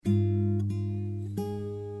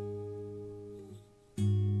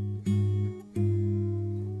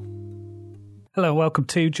Hello and welcome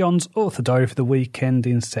to John's Author Diary for the weekend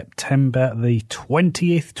in September the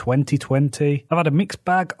 20th, 2020. I've had a mixed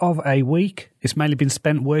bag of a week. It's mainly been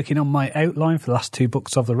spent working on my outline for the last two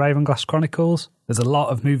books of the Ravenglass Chronicles. There's a lot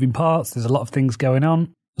of moving parts, there's a lot of things going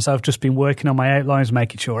on. So I've just been working on my outlines,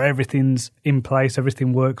 making sure everything's in place,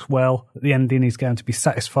 everything works well. That the ending is going to be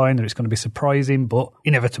satisfying, that it's going to be surprising but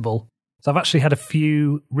inevitable. So I've actually had a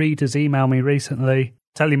few readers email me recently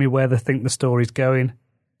telling me where they think the story's going.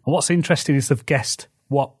 And what's interesting is they've guessed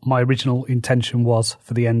what my original intention was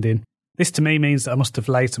for the ending. This to me means that I must have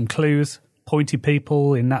laid some clues, pointed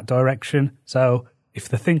people in that direction. So if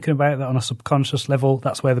they're thinking about that on a subconscious level,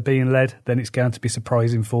 that's where they're being led, then it's going to be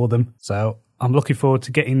surprising for them. So I'm looking forward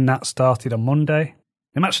to getting that started on Monday.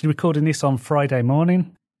 I'm actually recording this on Friday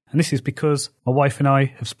morning, and this is because my wife and I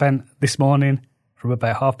have spent this morning from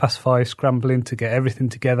about 5:30 scrambling to get everything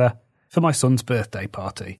together for my son's birthday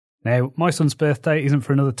party. Now, my son's birthday isn't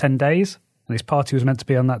for another 10 days, and his party was meant to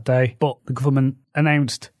be on that day, but the government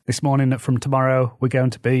announced this morning that from tomorrow we're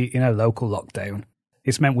going to be in a local lockdown.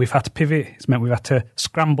 It's meant we've had to pivot, it's meant we've had to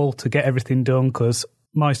scramble to get everything done, because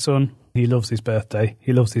my son, he loves his birthday,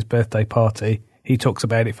 he loves his birthday party, he talks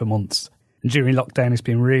about it for months. And during lockdown he's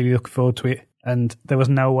been really looking forward to it, and there was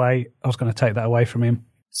no way I was going to take that away from him.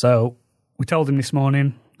 So we told him this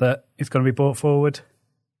morning that it's going to be brought forward.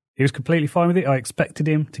 He was completely fine with it. I expected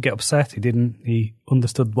him to get upset. He didn't. He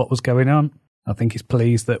understood what was going on. I think he's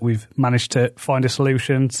pleased that we've managed to find a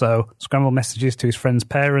solution. So scramble messages to his friends'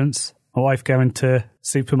 parents. My wife going to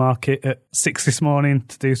supermarket at 6 this morning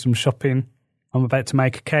to do some shopping. I'm about to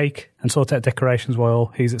make a cake and sort out decorations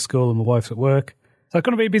while he's at school and my wife's at work. So it's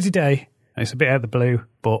going to be a busy day. It's a bit out of the blue,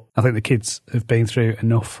 but I think the kids have been through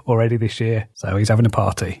enough already this year. So he's having a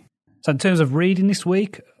party. So in terms of reading this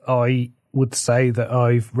week, I would say that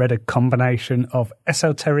I've read a combination of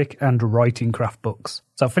esoteric and writing craft books.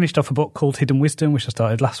 So I finished off a book called Hidden Wisdom, which I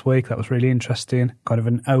started last week. That was really interesting. Kind of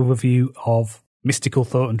an overview of mystical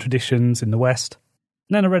thought and traditions in the West.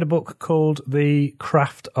 And then I read a book called The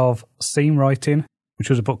Craft of Scene Writing, which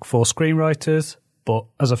was a book for screenwriters. But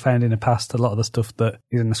as I found in the past, a lot of the stuff that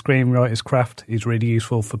is in the screenwriter's craft is really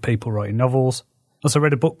useful for people writing novels. I also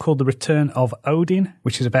read a book called The Return of Odin,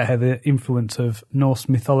 which is about how the influence of Norse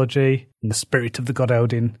mythology and the spirit of the god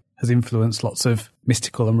Odin has influenced lots of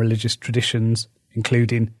mystical and religious traditions,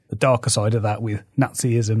 including the darker side of that with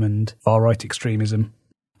Nazism and far-right extremism.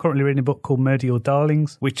 Currently reading a book called Murder Your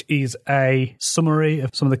Darlings, which is a summary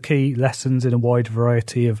of some of the key lessons in a wide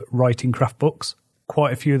variety of writing craft books.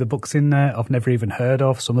 Quite a few of the books in there I've never even heard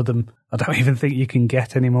of. Some of them I don't even think you can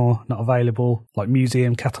get anymore, not available, like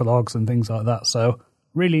museum catalogues and things like that. So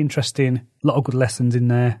really interesting, a lot of good lessons in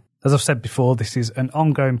there. As I've said before, this is an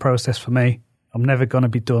ongoing process for me. I'm never going to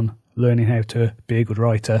be done learning how to be a good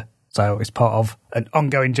writer. So it's part of an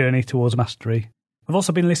ongoing journey towards mastery. I've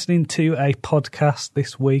also been listening to a podcast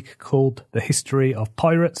this week called The History of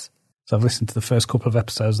Pirates. So I've listened to the first couple of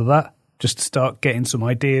episodes of that, just to start getting some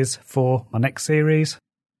ideas for my next series.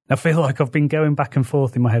 I feel like I've been going back and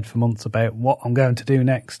forth in my head for months about what I'm going to do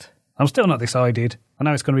next. I'm still not decided. I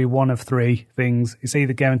know it's going to be one of three things. It's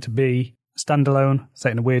either going to be a standalone,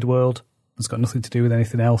 set in a weird world, that's got nothing to do with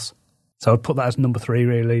anything else. So I'd put that as number 3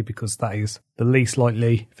 really, because that is the least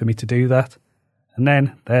likely for me to do that. And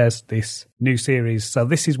then there's this new series. So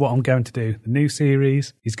this is what I'm going to do. The new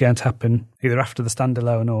series is going to happen either after the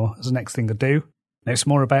standalone or as the next thing I do. Now, it's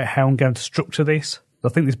more about how I'm going to structure this. I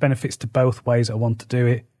think there's benefits to both ways I want to do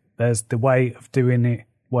it. There's the way of doing it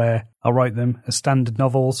where I'll write them as standard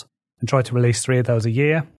novels and try to release 3 of those a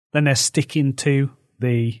year. Then there's sticking to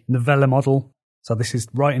the novella model. So this is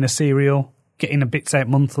writing a serial, getting the bits out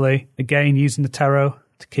monthly, again using the tarot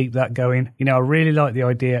to keep that going. You know, I really like the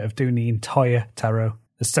idea of doing the entire tarot.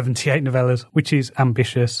 There's 78 novellas, which is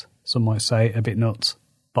ambitious, some might say a bit nuts,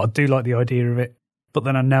 but I do like the idea of it. But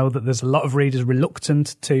then I know that there's a lot of readers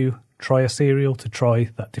reluctant to try a serial, to try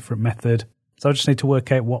that different method. So I just need to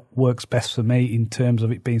work out what works best for me in terms of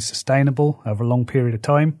it being sustainable over a long period of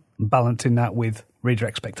time and balancing that with reader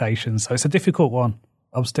expectations. So it's a difficult one.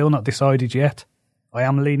 I'm still not decided yet. I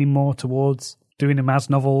am leaning more towards doing them as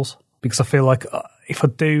novels because I feel like if I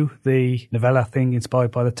do the novella thing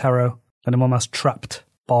inspired by the tarot, then I'm almost trapped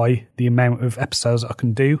by the amount of episodes I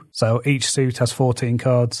can do. So each suit has 14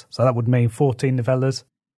 cards, so that would mean 14 novellas.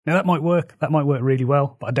 Now that might work really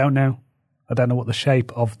well, but I don't know. I don't know what the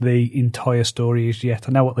shape of the entire story is yet.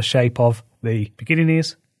 I know what the shape of the beginning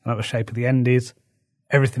is, I know what the shape of the end is.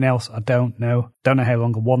 Everything else I don't know. Don't know how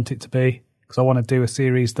long I want it to be, because I want to do a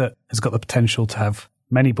series that has got the potential to have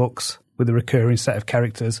many books with a recurring set of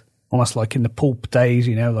characters, almost like in the pulp days,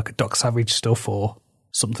 you know, like a Doc Savage stuff or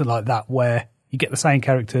something like that, where you get the same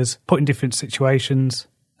characters put in different situations,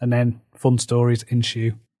 and then fun stories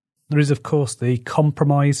ensue. There is, of course, the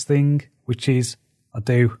compromise thing, which is I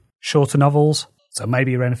do shorter novels, so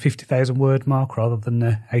maybe around a 50,000 word mark rather than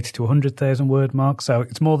the 80 to 100,000 word mark. So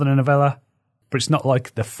it's more than a novella, but it's not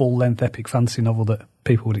like the full-length epic fantasy novel that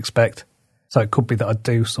people would expect. So it could be that I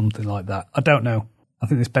do something like that. I don't know. I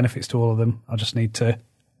think there's benefits to all of them. I just need to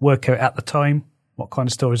work out at the time what kind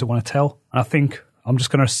of stories I want to tell. And I think I'm just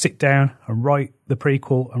going to sit down and write the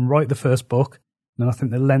prequel and write the first book. And I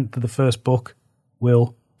think the length of the first book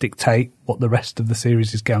will dictate what the rest of the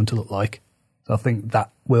series is going to look like. So I think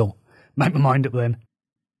that will make my mind up then.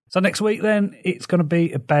 So next week then, it's going to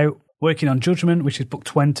be about working on Judgment, which is book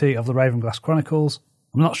 20 of the Ravenglass Chronicles.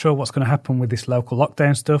 I'm not sure what's going to happen with this local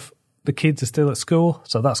lockdown stuff. The kids are still at school,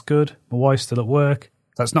 so that's good. My wife's still at work.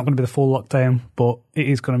 So it's not going to be the full lockdown, but it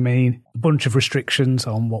is going to mean a bunch of restrictions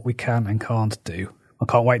on what we can and can't do. I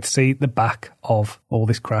can't wait to see the back of all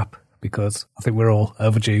this crap because I think we're all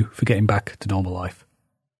overdue for getting back to normal life.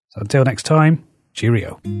 So until next time,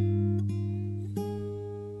 cheerio.